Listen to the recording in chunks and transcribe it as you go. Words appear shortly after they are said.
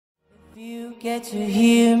Get to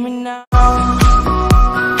hear me now.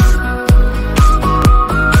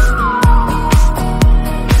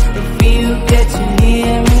 If you get to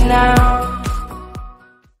hear me now.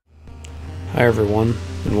 Hi everyone,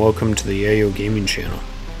 and welcome to the Yayo Gaming channel.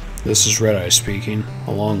 This is Redeye speaking,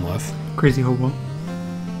 along with Crazy Hobo.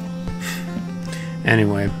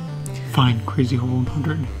 Anyway. Fine, Crazy Hobo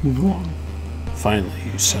 100. Move along. Finally,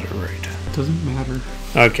 you said it right. Doesn't matter.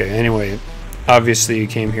 Okay, anyway, obviously you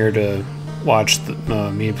came here to watch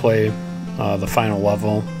me play the final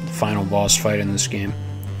level, the final boss fight in this game.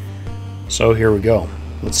 So here we go.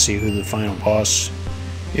 Let's see who the final boss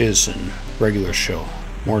is in regular show.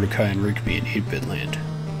 Mordecai and Rigby in 8-bit land.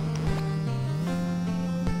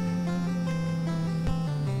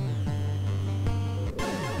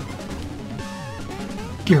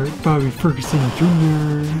 Garrett Bobby Ferguson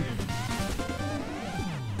Jr.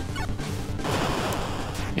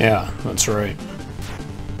 Yeah, that's right.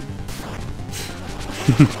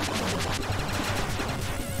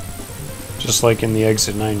 Just like in the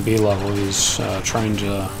Exit 9B level, he's trying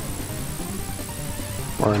to,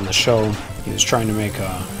 or in the show, he was trying to make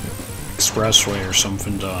a expressway or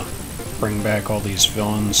something to bring back all these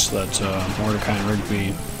villains that Mordecai and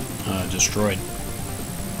Rigby destroyed,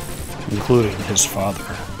 including his father.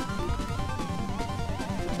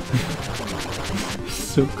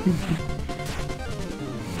 So creepy.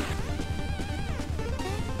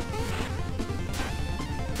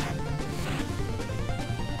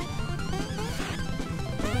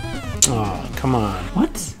 Oh, come on.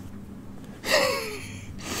 What?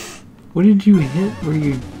 What did you hit where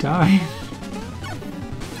you died?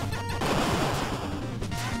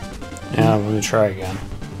 Yeah, let me try again.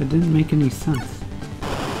 That didn't make any sense.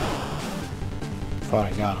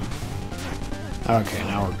 Thought I got him. Okay,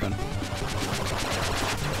 now we're good.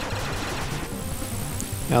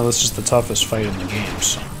 Now this is the toughest fight in the game,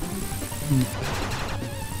 so...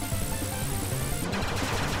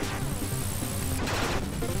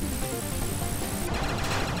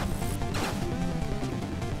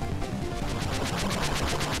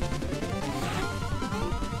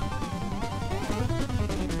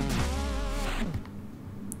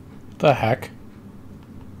 The heck?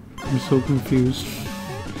 I'm so confused.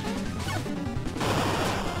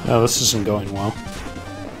 No, this isn't going well.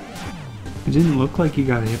 It didn't look like you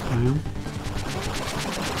got hit by him.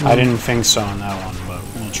 I didn't think so on that one, but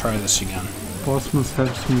we'll try this again. Boss must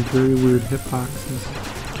have some very weird hitboxes.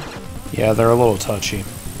 Yeah, they're a little touchy.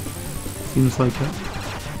 Seems like it.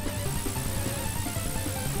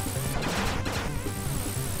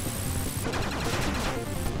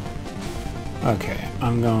 Okay,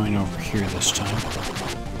 I'm going over here this time.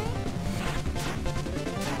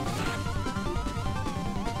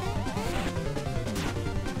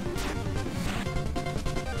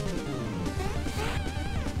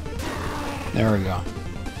 There we go.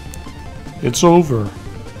 It's over.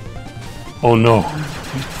 Oh no.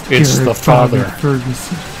 It's Garrett the father. Bobby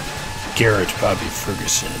Ferguson. Garrett Bobby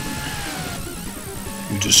Ferguson.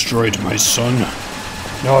 You destroyed my son.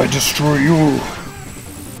 Now I destroy you.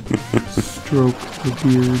 Stroke the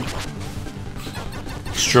beard.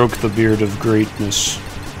 Stroke the beard of greatness.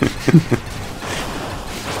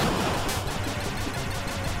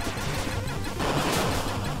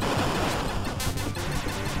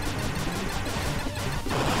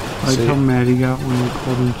 I like how mad he got when they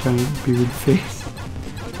called him giant beard face.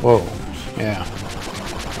 Whoa, yeah.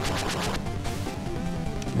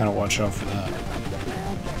 Gotta watch out for that.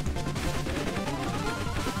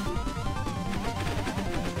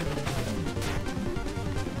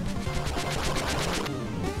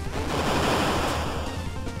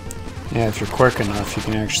 Yeah, if you're quick enough, you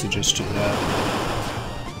can actually just do that.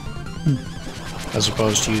 As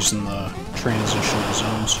opposed to using the transition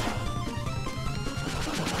zones.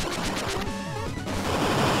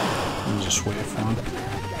 And just wait for him.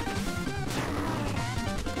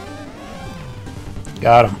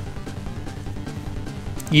 Got him.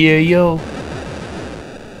 Yeah, yo.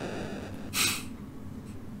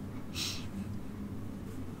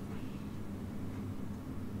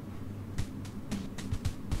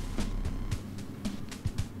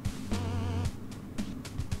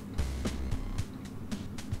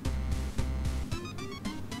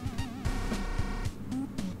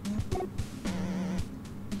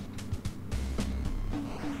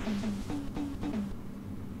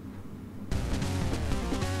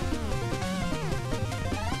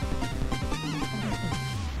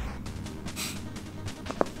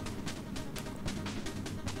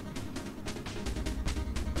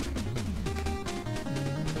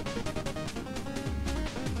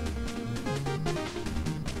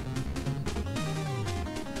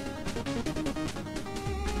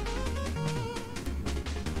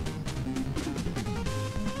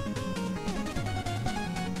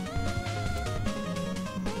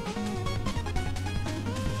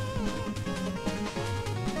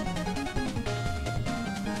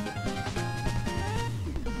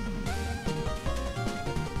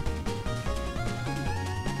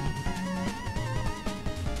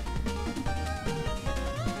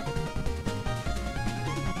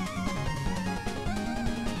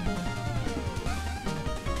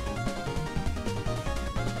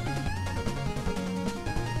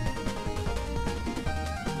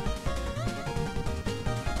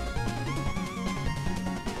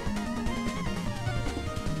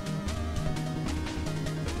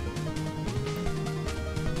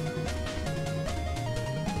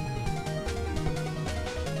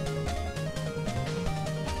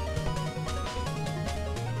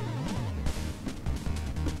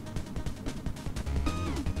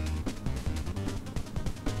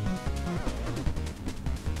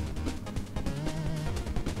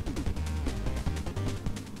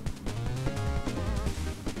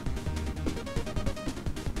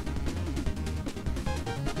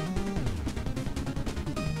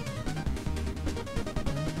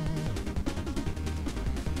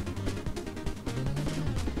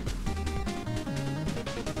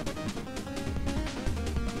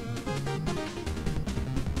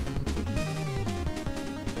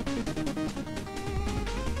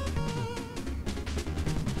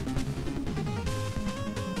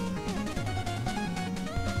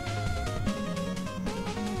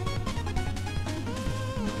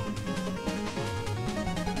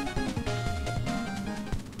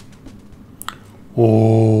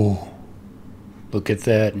 Oh, look at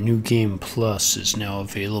that. New Game Plus is now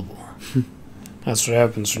available. That's what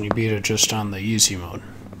happens when you beat it just on the easy mode.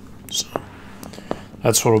 So,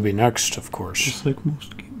 that's what will be next, of course. Just like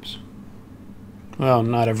most games. Well,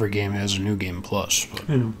 not every game has a New Game Plus. But.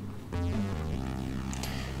 I know.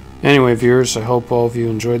 Anyway, viewers, I hope all of you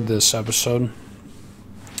enjoyed this episode.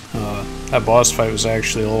 That boss fight was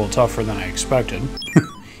actually a little tougher than I expected.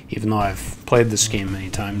 Even though I've played this game many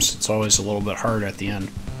times, it's always a little bit hard at the end.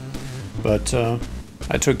 But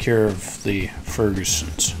I took care of the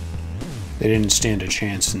Fergusons. They didn't stand a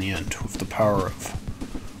chance in the end with the power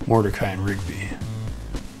of Mordecai and Rigby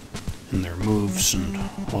and their moves and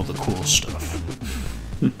all the cool stuff.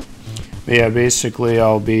 But yeah, basically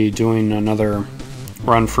I'll be doing another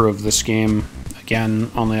run through of this game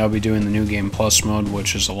again, only I'll be doing the New Game Plus mode,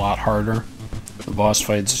 which is a lot harder. The boss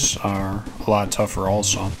fights are a lot tougher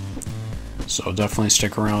also, so definitely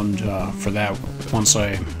stick around for that once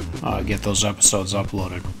I get those episodes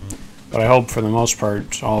uploaded. But I hope for the most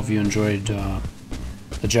part all of you enjoyed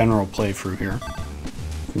the general playthrough here,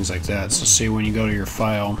 things like that. So see, when you go to your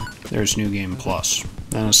file, there's New Game Plus,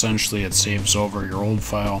 then essentially it saves over your old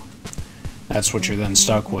file. That's what you're then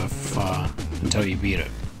stuck with until you beat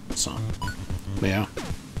it. So, but yeah.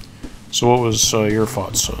 So what was your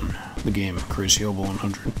thoughts on the game, Crazy Hobo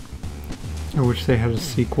 100? I wish they had a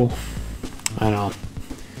sequel. I know.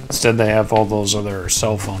 Instead they have all those other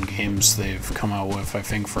cell phone games they've come out with, I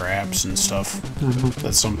think, for apps and stuff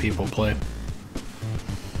that some people play.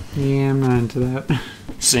 Yeah, I'm not into that.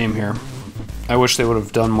 Same here. I wish they would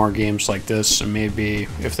have done more games like this, and maybe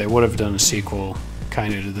if they would have done a sequel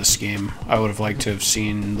kind of to this game, I would have liked to have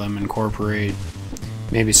seen them incorporate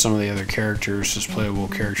maybe some of the other characters as playable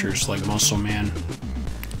characters, like Muscle Man,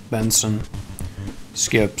 Benson,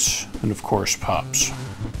 Skips, and of course Pops.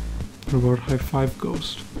 What about High Five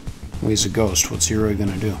Ghost? Well, he's a ghost. What's he really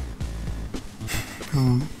gonna do?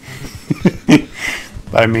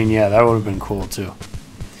 But I mean, yeah, that would have been cool too.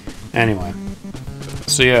 Anyway,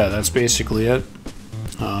 so yeah, that's basically it.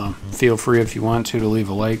 Feel free if you want to leave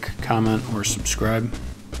a like, comment, or subscribe,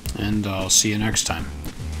 and I'll see you next time.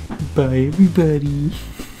 Bye, everybody.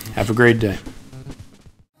 Have a great day.